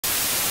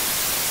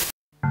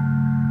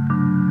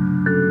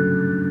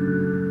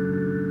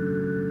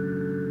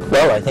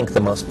Well, I think the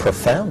most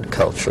profound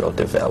cultural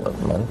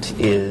development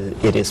is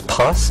it is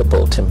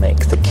possible to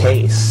make the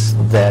case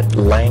that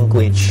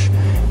language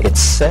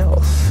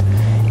itself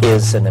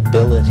is an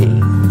ability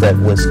that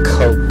was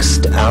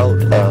coaxed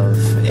out of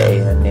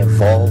an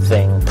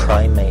evolving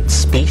primate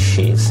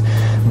species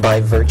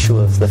by virtue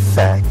of the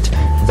fact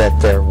that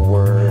there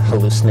were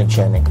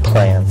hallucinogenic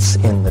plants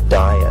in the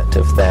diet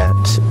of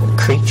that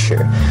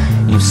creature.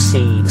 You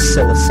see,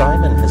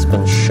 psilocybin has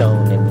been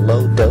shown in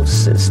low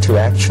doses to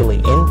actually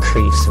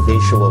increase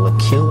visual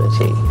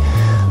acuity.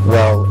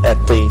 Well, at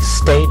the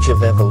stage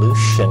of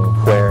evolution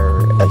where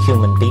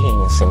human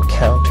beings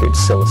encountered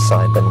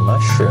psilocybin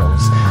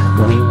mushrooms,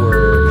 we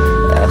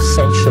were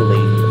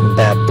essentially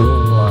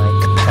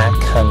baboon-like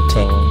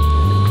pack-hunting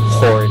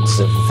hordes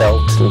of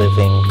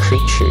veldt-living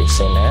creatures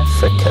in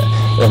Africa.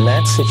 In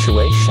that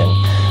situation,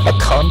 a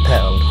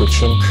compound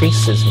which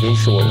increases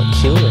visual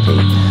acuity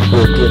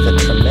will give a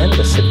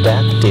tremendous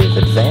adaptive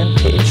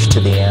advantage to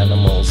the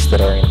animals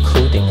that are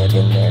including it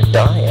in their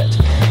diet,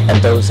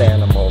 and those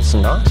animals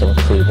not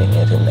including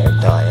it in their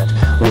diet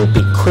will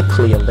be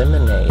quickly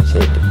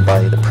eliminated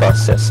by the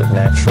process of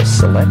natural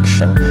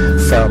selection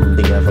from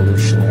the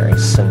evolutionary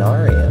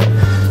scenario.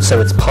 So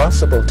it's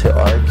possible to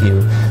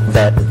argue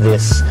that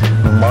this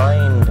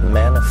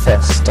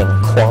mind-manifesting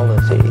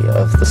quality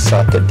of the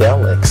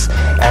psychedelics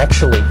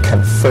actually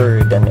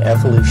conferred an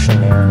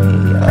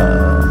evolutionary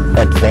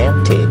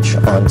advantage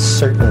on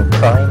certain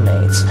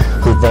primates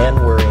who then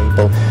were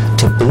able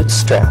to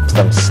bootstrap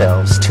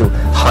themselves to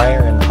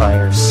higher and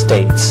higher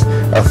states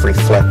of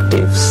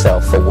reflective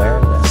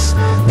self-awareness.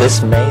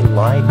 This may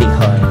lie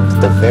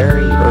behind the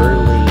very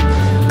early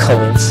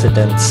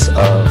coincidence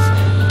of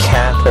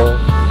cattle,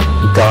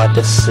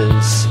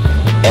 goddesses,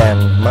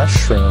 and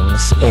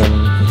mushrooms in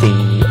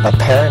the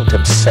apparent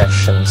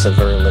obsessions of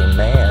early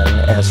man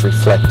as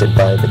reflected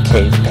by the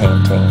cave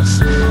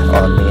paintings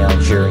on the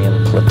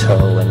Algerian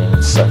plateau and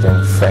in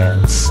southern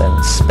France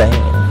and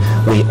Spain.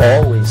 We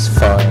always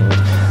find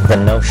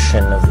the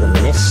notion of the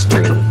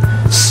mystery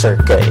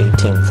circa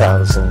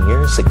 18,000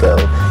 years ago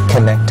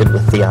connected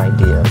with the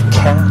idea of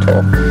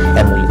cattle,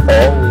 and we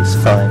always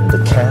find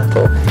the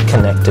cattle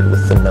connected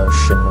with the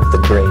notion of the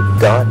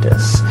great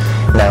goddess.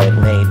 Now it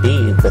may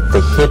be that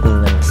the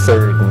hidden and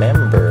third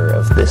member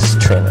of this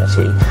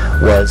trinity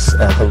was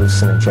a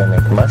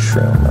hallucinogenic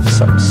mushroom of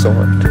some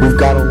sort. We've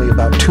got only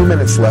about 2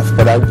 minutes left,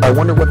 but I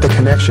wonder what the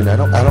connection, I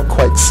don't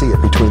quite see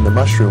it, between the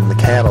mushroom, the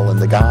cattle, and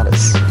the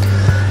goddess.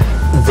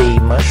 The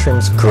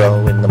mushrooms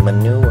grow in the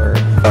manure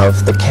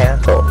of the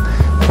cattle.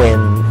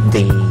 When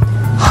the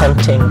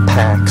hunting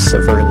packs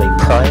of early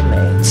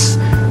primates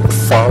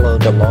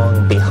followed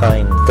along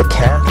behind the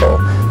cattle,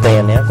 they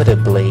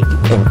inevitably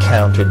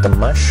encountered the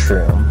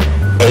mushroom,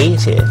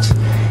 ate it,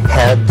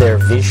 had their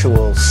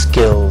visual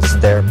skills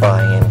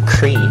thereby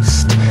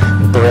increased,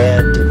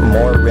 bred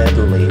more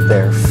readily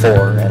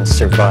therefore, and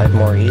survived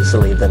more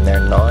easily than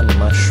their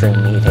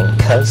non-mushroom eating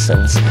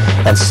cousins.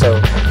 And so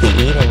the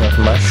eating of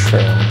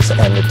mushrooms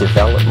and the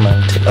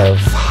development of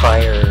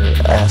higher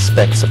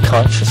aspects of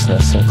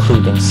consciousness,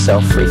 including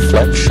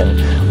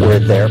self-reflection, were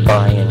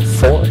thereby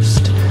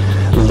enforced,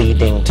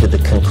 leading to the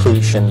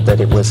conclusion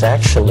that it was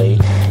actually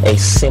a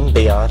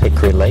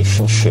symbiotic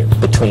relationship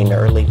between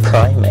early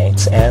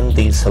primates and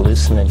these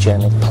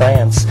hallucinogenic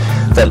plants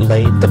that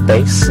laid the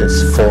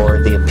basis for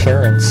the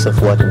appearance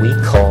of what we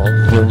call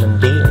human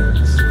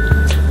beings.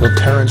 Well,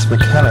 Terence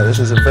McKenna, this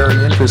is a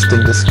very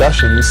interesting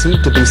discussion. You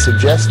seem to be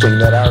suggesting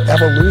that our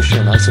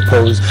evolution, I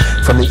suppose,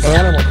 from the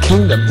animal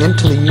kingdom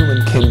into the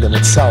human kingdom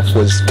itself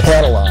was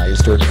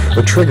catalyzed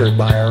or triggered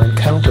by our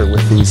encounter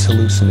with these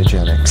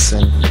hallucinogenics.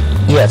 And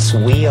yes,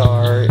 we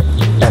are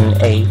an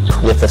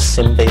ape with a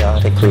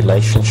symbiotic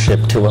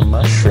relationship to a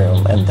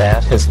mushroom, and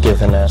that has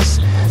given us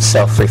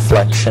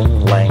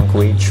self-reflection,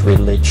 language,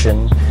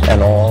 religion,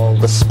 and all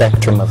the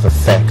spectrum of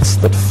effects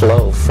that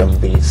flow from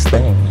these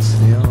things.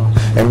 Yeah.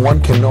 And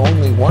one can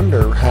only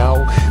wonder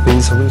how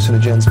these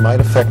hallucinogens might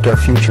affect our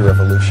future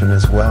evolution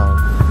as well.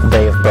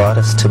 They have brought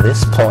us to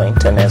this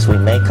point, and as we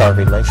make our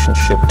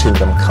relationship to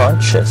them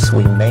conscious,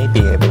 we may be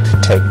able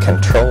to take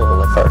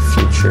control of our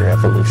future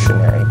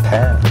evolutionary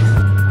path.